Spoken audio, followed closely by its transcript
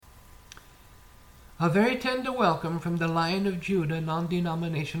A very tender welcome from the Lion of Judah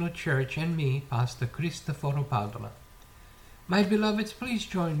Non-Denominational Church and me, Pastor Cristoforo Padula. My beloveds, please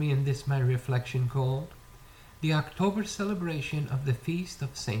join me in this my reflection called the October celebration of the feast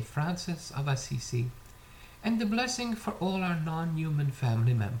of St. Francis of Assisi and the blessing for all our non-human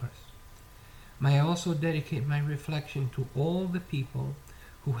family members. May I also dedicate my reflection to all the people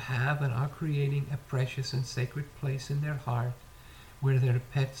who have and are creating a precious and sacred place in their heart where their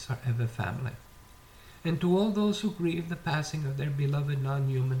pets are ever family, and to all those who grieve the passing of their beloved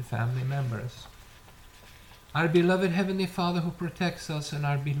non-human family members. Our beloved Heavenly Father who protects us and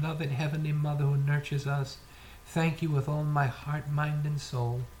our beloved Heavenly Mother who nurtures us, thank you with all my heart, mind, and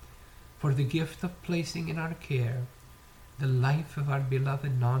soul for the gift of placing in our care the life of our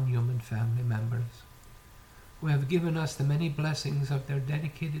beloved non-human family members, who have given us the many blessings of their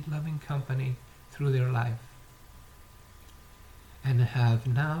dedicated loving company through their life, and have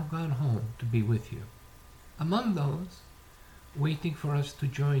now gone home to be with you. Among those waiting for us to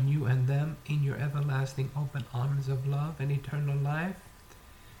join you and them in your everlasting open arms of love and eternal life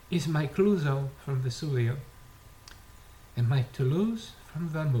is my Cluso from Vesuvio and my Toulouse from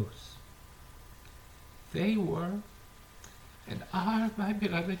Vamoose. They were and are my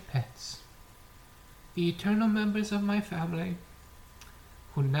beloved pets, the eternal members of my family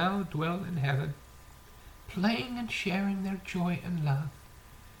who now dwell in heaven, playing and sharing their joy and love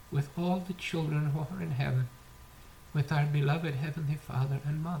with all the children who are in heaven, with our beloved Heavenly Father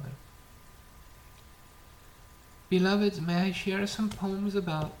and Mother. Beloveds, may I share some poems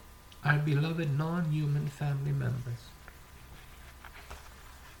about our beloved non-human family members.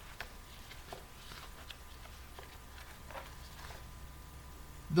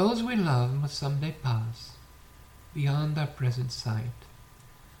 Those we love must someday pass beyond our present sight,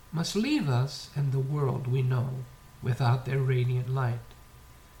 must leave us and the world we know without their radiant light.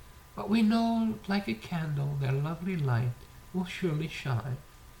 But we know, like a candle, their lovely light will surely shine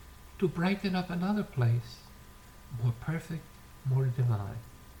to brighten up another place, more perfect, more divine.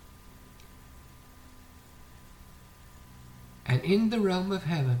 And in the realm of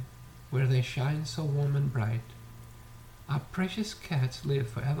heaven, where they shine so warm and bright, our precious cats live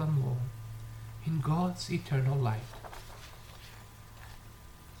forevermore in God's eternal light.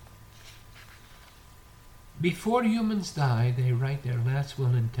 Before humans die, they write their last will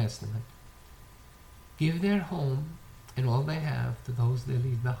and testament, give their home and all they have to those they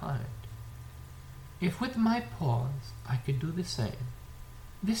leave behind. If with my paws I could do the same,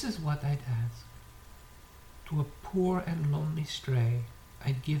 this is what I'd ask. To a poor and lonely stray,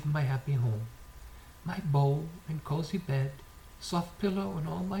 I'd give my happy home, my bowl and cozy bed, soft pillow and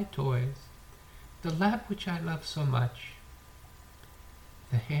all my toys, the lap which I love so much,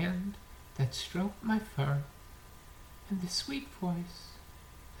 the hand that stroked my fur, and the sweet voice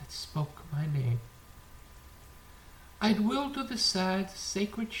that spoke my name. I'd will to the sad,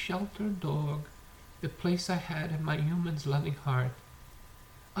 sacred shelter dog the place I had in my human's loving heart,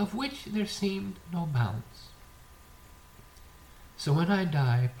 of which there seemed no bounds. So when I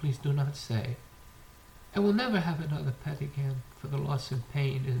die, please do not say, I will never have another pet again, for the loss and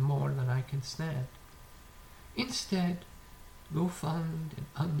pain is more than I can stand. Instead, go find an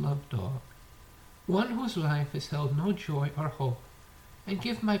unloved dog, one whose life has held no joy or hope, and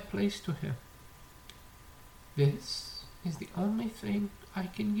give my place to him. This is the only thing I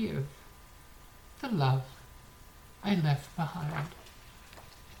can give, the love I left behind.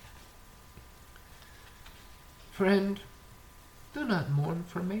 Friend, do not mourn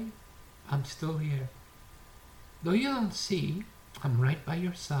for me. I'm still here. Though you don't see, I'm right by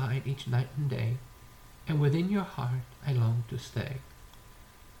your side each night and day, and within your heart I long to stay.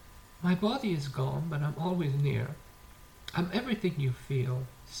 My body is gone, but I'm always near. I'm everything you feel,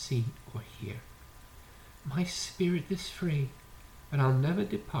 see, or hear. My spirit is free, but I'll never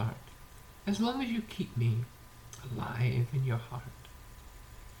depart, as long as you keep me alive in your heart.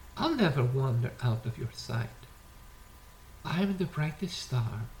 I'll never wander out of your sight. I'm the brightest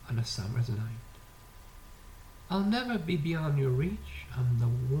star on a summer's night. I'll never be beyond your reach. I'm the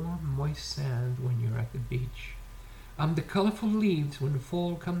warm, moist sand when you're at the beach. I'm the colorful leaves when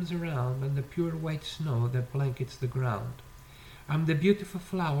fall comes around, and the pure white snow that blankets the ground. I'm the beautiful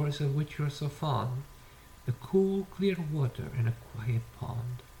flowers of which you're so fond, the cool, clear water in a quiet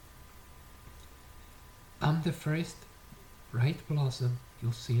pond. I'm the first bright blossom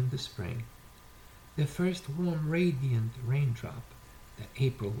you'll see in the spring, the first warm, radiant raindrop that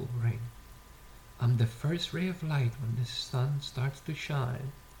April will bring. I'm the first ray of light when the sun starts to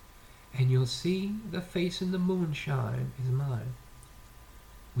shine, and you'll see the face in the moonshine is mine.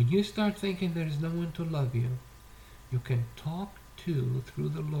 When you start thinking there's no one to love you, you can talk to through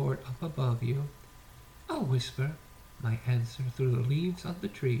the Lord up above you, I'll whisper my answer through the leaves on the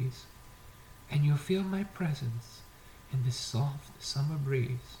trees, and you'll feel my presence in the soft summer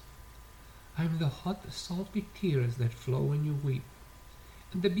breeze. I'm the hot, salty tears that flow when you weep,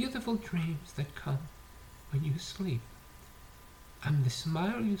 and the beautiful dreams that come when you sleep. I'm the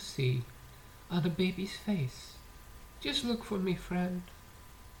smile you see on a baby's face. Just look for me, friend.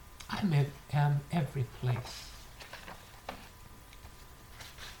 I am every place.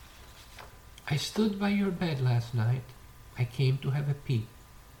 I stood by your bed last night. I came to have a peep.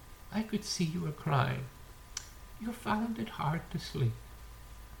 I could see you were crying. You found it hard to sleep.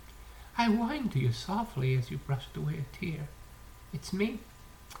 I whined to you softly as you brushed away a tear. It's me.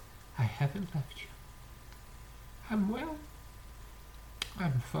 I haven't left you. I'm well.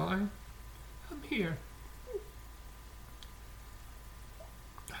 I'm fine. I'm here.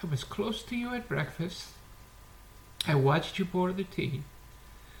 I was close to you at breakfast. I watched you pour the tea.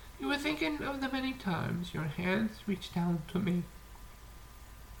 You were thinking of the many times your hands reached down to me.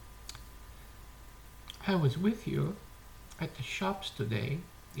 I was with you at the shops today.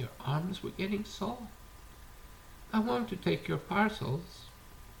 Your arms were getting sore. I wanted to take your parcels.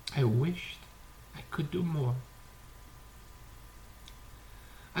 I wished I could do more.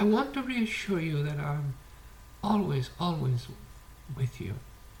 I want to reassure you that I'm always, always with you.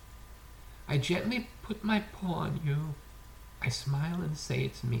 I gently put my paw on you. I smile and say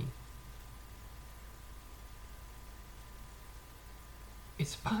it's me.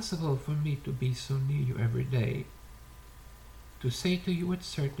 It's possible for me to be so near you every day, to say to you with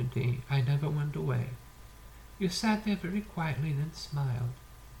certainty I never went away. You sat there very quietly and smiled.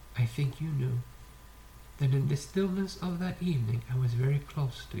 I think you knew that in the stillness of that evening I was very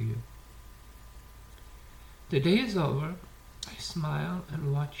close to you. The day is over. I smile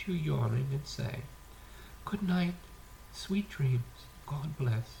and watch you yawning and say, good night, sweet dreams, God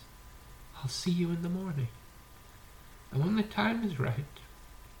bless. I'll see you in the morning. And when the time is right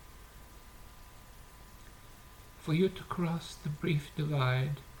for you to cross the brief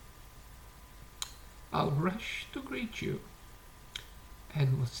divide, I'll rush to greet you,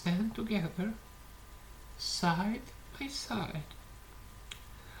 and we'll stand together, side by side.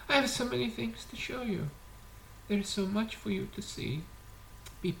 I have so many things to show you. There's so much for you to see.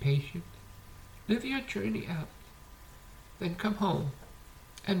 Be patient. Live your journey out. Then come home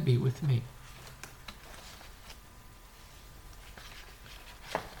and be with me.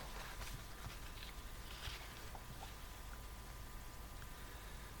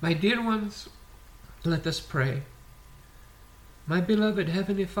 My dear ones, let us pray. My beloved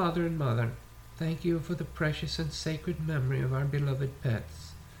Heavenly Father and Mother, thank you for the precious and sacred memory of our beloved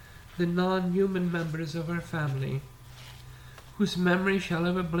pets, the non-human members of our family, whose memory shall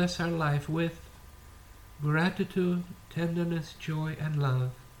ever bless our life with gratitude, tenderness, joy, and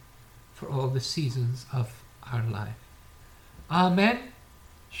love for all the seasons of our life. Amen.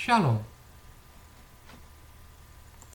 Shalom.